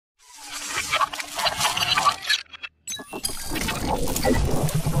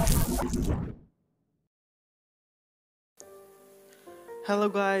Hello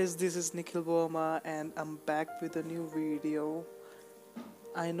guys, this is Nikhil Verma and I'm back with a new video.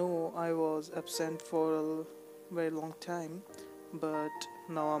 I know I was absent for a very long time, but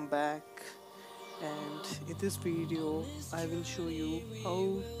now I'm back, and in this video I will show you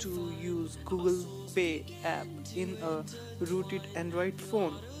how to use Google Pay app in a rooted Android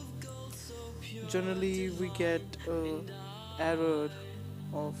phone. Generally we get a error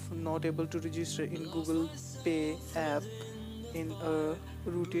of not able to register in Google Pay app in a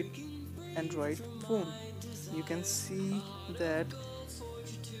rooted Android phone. You can see that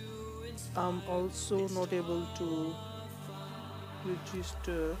I'm also not able to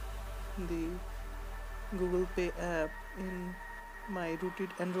register the Google Pay app in my rooted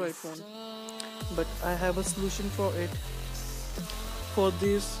Android phone, but I have a solution for it. For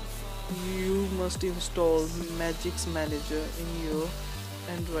this, you must install Magisk Manager in your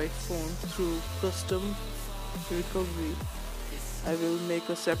Android phone through custom recovery. I will make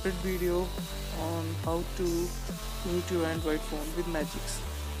a separate video on how to root your Android phone with Magisk.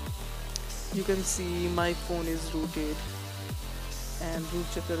 You can see my phone is rooted, and root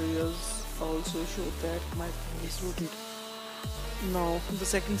check areas also show that my phone is rooted. Now the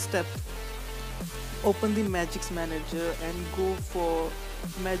second step, open the Magisk Manager and go for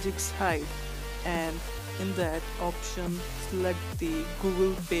Magisk Hide, and in that option select the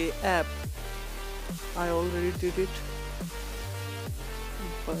Google Pay app. I already did it,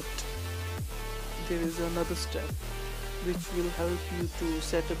 but there is another step which will help you to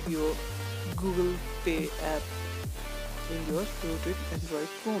set up your Google Pay app in your rooted Android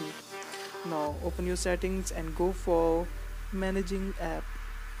phone. Now open your settings and go for managing app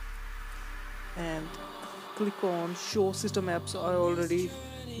and click on show system apps. I already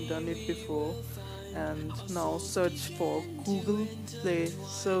done it before, and now search for Google Play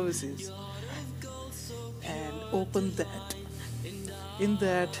services and open that. In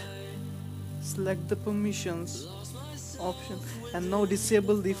that, select the permissions option and now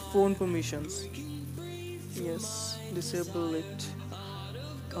disable the phone permissions. Yes, disable it.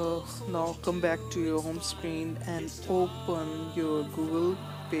 Now come back to your home screen and open your Google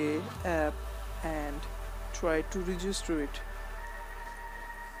Pay app and try to register it.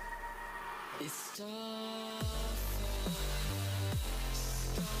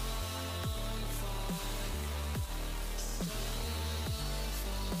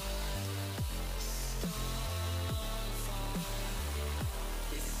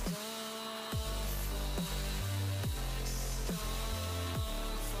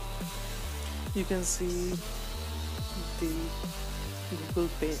 You can see the Google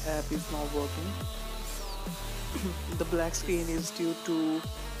Pay app is now working. The black screen is due to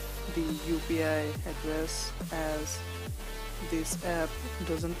the UPI address, as this app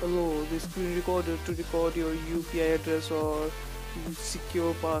doesn't allow the screen recorder to record your UPI address or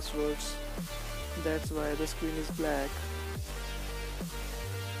secure passwords. That's why the screen is black.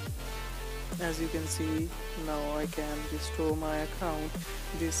 As you can see, now I can restore my account.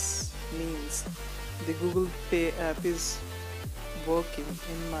 This means the Google Pay app is working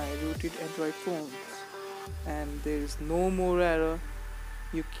in my rooted Android phone, and there is no more error.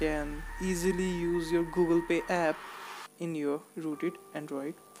 You can easily use your Google Pay app in your rooted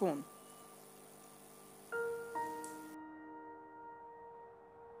Android phone.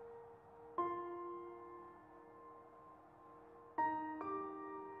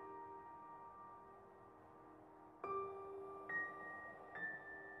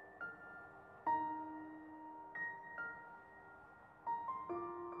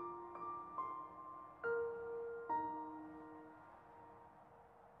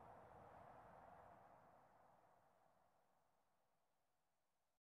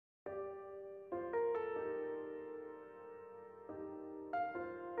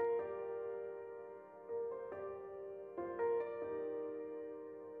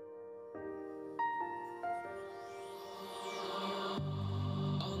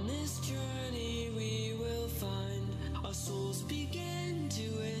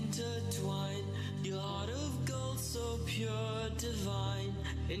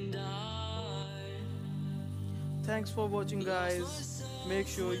 Thanks for watching, guys. Make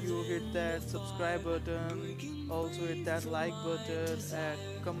sure you hit that subscribe button, also hit that like button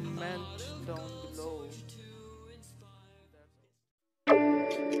and comment down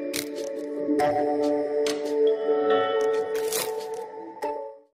below.